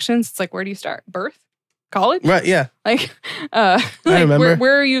me sections. It's like, where do you start? Birth? College? Right, yeah. I remember.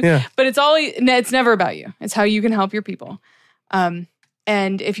 Where are you? Yeah. But it's never about you. It's how you can help your people.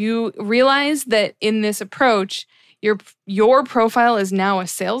 And if you realize that in this approach, your profile is now a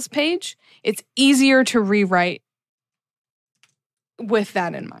sales page, it's easier to rewrite with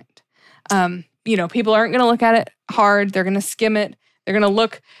that in mind. People aren't going to look at it hard. They're going to skim it. They're going to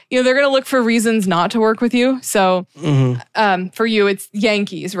look, they're going to look for reasons not to work with you. So for you, it's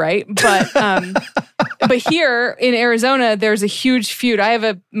Yankees, right? But but here in Arizona, there's a huge feud.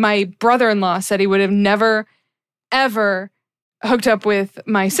 My brother-in-law said he would have never, ever hooked up with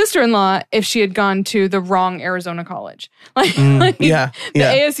my sister-in-law if she had gone to the wrong Arizona college. The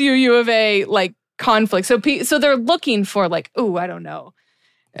ASU U of A conflict. So they're looking for I don't know.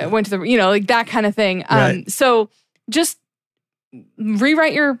 I went to the that kind of thing. Right. So just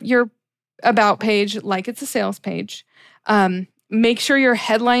rewrite your about page like it's a sales page. Make sure your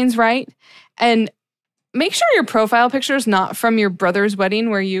headline's right, and make sure your profile picture is not from your brother's wedding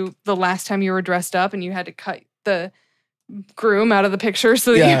where the last time you were dressed up and you had to cut the groom out of the picture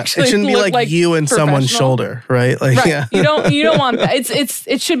so that you actually it shouldn't be like you and someone's shoulder, right? Right. Yeah. You don't want that.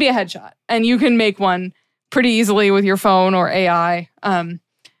 It should be a headshot, and you can make one pretty easily with your phone or AI,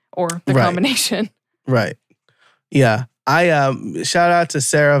 or the combination. Right. Yeah. I shout out to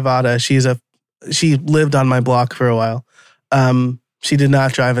Sarah Vada. She lived on my block for a while. She did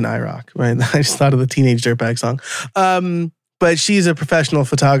not drive an IROC, right? I just thought of the Teenage Dirtbag song. But she's a professional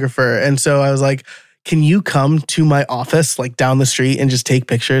photographer, and so I was like, can you come to my office down the street and just take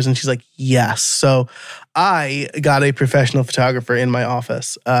pictures? And she's like, yes. So I got a professional photographer in my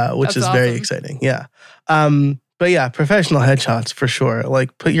office, which is very exciting. Yeah. But yeah, professional headshots for sure.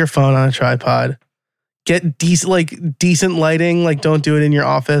 Put your phone on a tripod, get decent lighting. Don't do it in your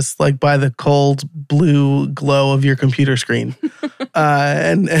office, by the cold blue glow of your computer screen.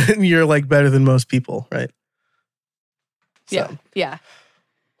 And you're better than most people, right? So. Yeah.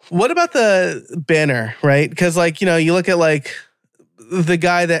 What about the banner, right? Because you look at the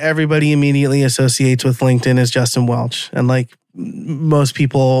guy that everybody immediately associates with LinkedIn is Justin Welch. And most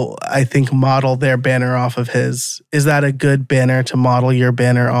people, I think, model their banner off of his. Is that a good banner to model your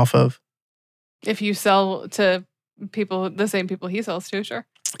banner off of? If you sell to people, the same people he sells to, sure.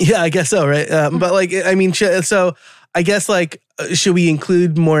 Yeah, I guess so, right? But like, I mean, so I guess like, should we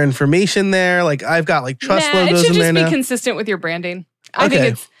include more information there? Like, I've got like trust logos in there now. It should just be consistent with your branding. I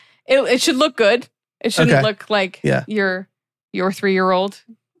think it should look good. It shouldn't look like your 3-year-old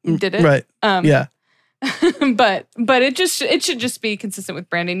did it. Right. Yeah. but it should just be consistent with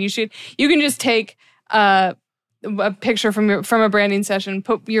branding. You can just take a picture from a branding session,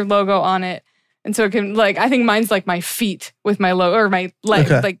 put your logo on it. And so it can, like, I think mine's like my feet with my logo, or my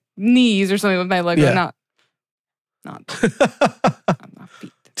legs, like knees or something with my logo, not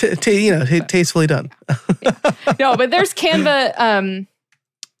feet. Tastefully done. No, but there's Canva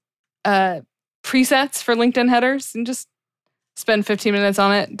presets for LinkedIn headers, and just spend 15 minutes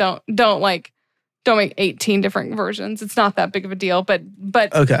on it. Don't make 18 different versions. It's not that big of a deal, but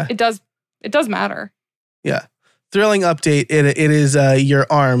it does matter. Yeah. Thrilling update. It is your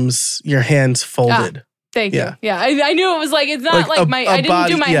hands folded. Thank you. Yeah, I knew it was like, it's not like I didn't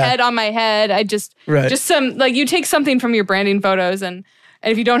do my head on my head. I just some, like, you take something from your branding photos, and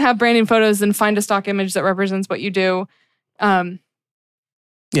if you don't have branding photos, then find a stock image that represents what you do.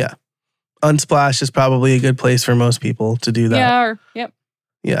 Yeah. Unsplash is probably a good place for most people to do that.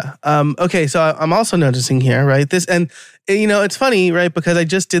 Yeah. Okay. So I'm also noticing here, right? This, and it's funny, right? Because I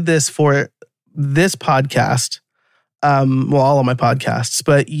just did this for this podcast. All of my podcasts,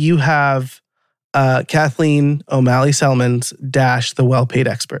 but you have Kathleen O'Malley Celmins - the well-paid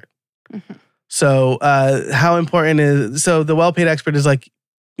expert. Mm-hmm. So how important is, so the well-paid expert is like,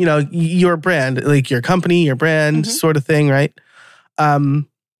 your brand, like your company, your brand sort of thing, right?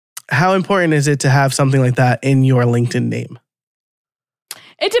 How important is it to have something like that in your LinkedIn name?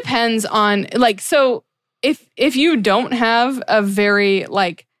 It depends on, like, so if you don't have a very,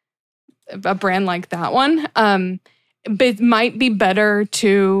 like, a brand like that one, but it might be better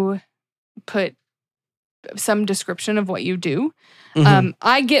to put some description of what you do. Mm-hmm.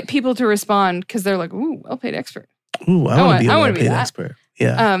 I get people to respond because they're like, "Ooh, well-paid expert." Ooh, I want to be a well-paid expert.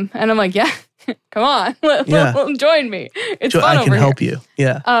 Yeah. And I'm like, "Yeah, come on, join me. It's fun over here. I can help you."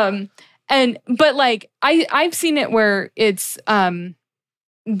 Yeah. But like, I've seen it where it's the,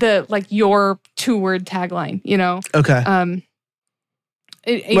 like, your 2-word tagline. Okay.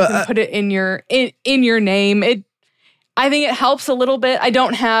 You can put it in your name. I think it helps a little bit. I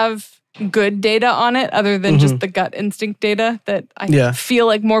don't have good data on it other than just the gut instinct data that I feel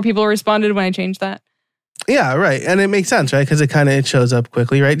like more people responded when I changed that. Yeah, right. And it makes sense, right? Because it shows up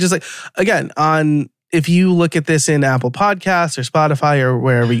quickly, right? Just like, again, if you look at this in Apple Podcasts or Spotify or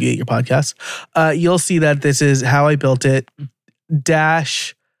wherever you get your podcasts, you'll see that this is how I built it -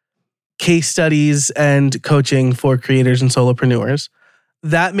 case studies and coaching for creators and solopreneurs.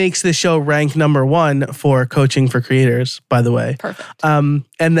 That makes the show rank number 1 for coaching for creators, by the way. Perfect. And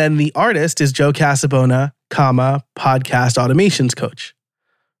then the artist is Joe Casabona, podcast automations coach,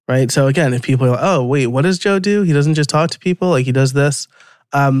 right? So again, if people are like, oh, wait, what does Joe do? He doesn't just talk to people, like he does this.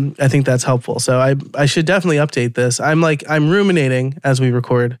 I think that's helpful. So I should definitely update this. I'm ruminating as we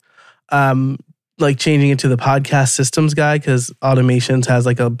record, like changing it to the podcast systems guy, because automations has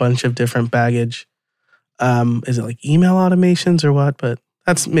like a bunch of different baggage. Is it like email automations or what? But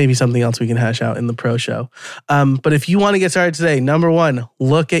that's maybe something else we can hash out in the pro show. But if you want to get started today, number 1,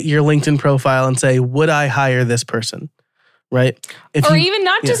 look at your LinkedIn profile and say, would I hire this person? Right? Not even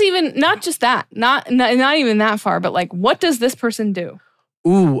that far, but like, what does this person do?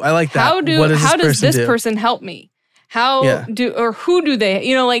 Ooh, I like that. How does this person help me? Who do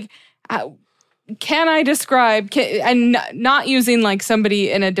they, can I describe, and not using like somebody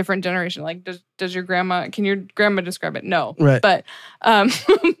in a different generation, like can your grandma describe it? No. Right. But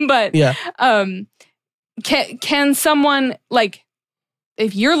can someone, like,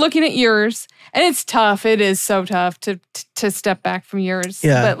 if you're looking at yours, and it's tough, it is so tough to step back from yours.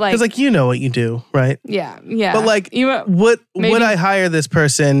 Yeah. But like, because like, what you do, right? Yeah. Yeah. But like, would I hire this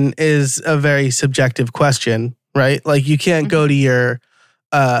person is a very subjective question, right? Like, you can't go to your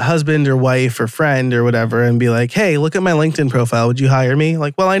husband or wife or friend or whatever and be like, hey, look at my LinkedIn profile. Would you hire me?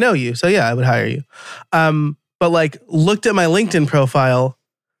 Like, well, I know you. So yeah, I would hire you. But like, looked at my LinkedIn profile,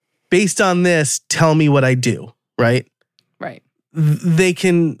 based on this, tell me what I do, right? Right. They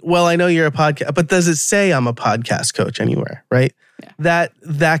can, well, I know you're a podcast, but does it say I'm a podcast coach anywhere, right? Yeah.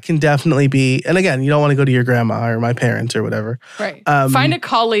 That can definitely be, and again, you don't want to go to your grandma or my parents or whatever. Right. Find a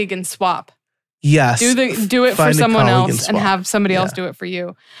colleague and swap. Yes. Do it for someone else and have somebody else do it for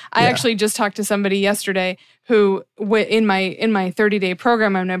you. I actually just talked to somebody yesterday who, in my 30-day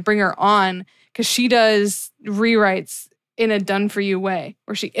program, I'm going to bring her on because she does rewrites in a done-for-you way,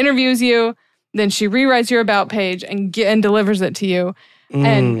 where she interviews you, then she rewrites your about page and delivers it to you.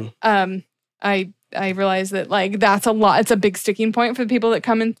 And I I realized that like that's a lot. It's a big sticking point for the people that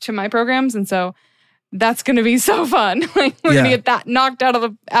come into my programs, and so that's going to be so fun. Like we're going to get that knocked out of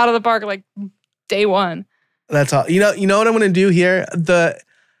the park like day one. That's all. You know what I'm going to do here?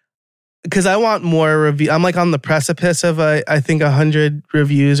 Because I want more review. I'm like on the precipice of I think 100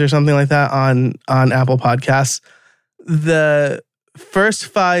 reviews or something like that on Apple Podcasts. The first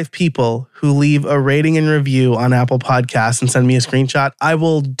 5 people who leave a rating and review on Apple Podcasts and send me a screenshot, I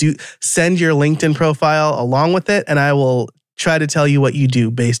will send your LinkedIn profile along with it, and I will try to tell you what you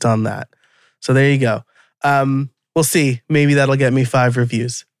do based on that. So there you go. We'll see. Maybe that'll get me 5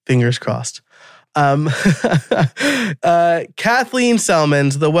 reviews. Fingers crossed. Kathleen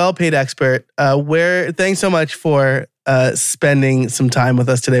Celmins, the well-paid expert, thanks so much for spending some time with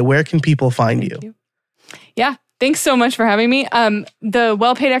us today. Where can people find you? Yeah, thanks so much for having me. The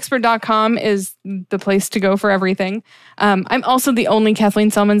wellpaidexpert.com is the place to go for everything. I'm also the only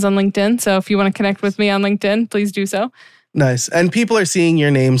Kathleen Celmins on LinkedIn, so if you want to connect with me on LinkedIn, please do so. Nice. And people are seeing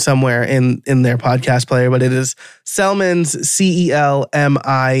your name somewhere in their podcast player, but it is Celmins,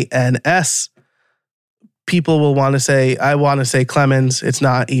 Celmins. People will want to say, I want to say Clemens. It's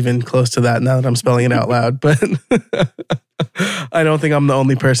not even close to that now that I'm spelling it out loud, but I don't think I'm the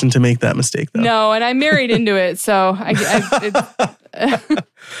only person to make that mistake, though. No, and I married into it, so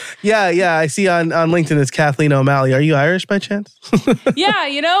Yeah, I see on LinkedIn it's Kathleen O'Malley. Are you Irish by chance? Yeah,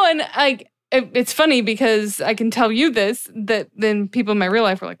 and it's funny because I can tell you this, that then people in my real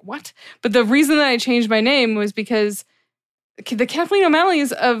life were like, what? But the reason that I changed my name was because the Kathleen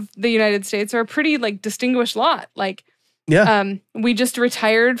O'Malleys of the United States are a pretty like distinguished lot. Like, we just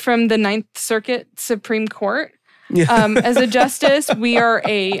retired from the 9th Circuit Supreme Court as a justice. We are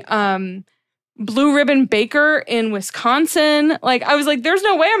a blue ribbon baker in Wisconsin. Like, I was like, there's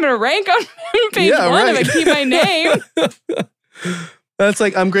no way I'm going to rank on page 1 if I keep my name. That's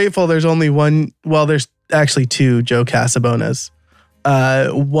like, I'm grateful there's only one. Well, there's actually 2 Joe Casabonas.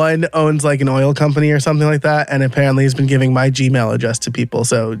 One owns like an oil company or something like that, and apparently has been giving my Gmail address to people.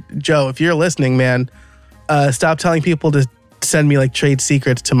 So, Joe, if you're listening, man, stop telling people to send me like trade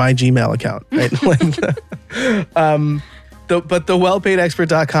secrets to my Gmail account. Right? But the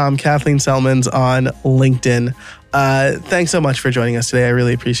wellpaidexpert.com, Kathleen Celmins on LinkedIn. Thanks so much for joining us today. I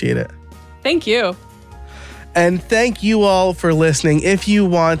really appreciate it. Thank you. And thank you all for listening. If you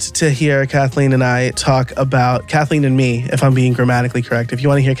want to hear Kathleen and I talk about, Kathleen and me, if I'm being grammatically correct, if you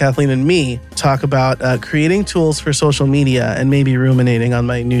want to hear Kathleen and me talk about creating tools for social media and maybe ruminating on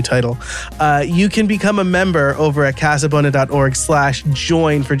my new title, you can become a member over at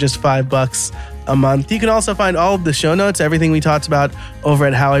casabona.org/join for just $5 a month. You can also find all of the show notes, everything we talked about, over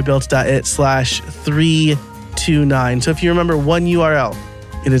at howibuilt.it/329. So if you remember one URL,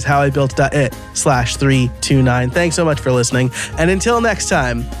 it is howibuilt.it/329. Thanks so much for listening. And until next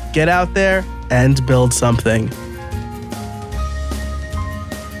time, get out there and build something.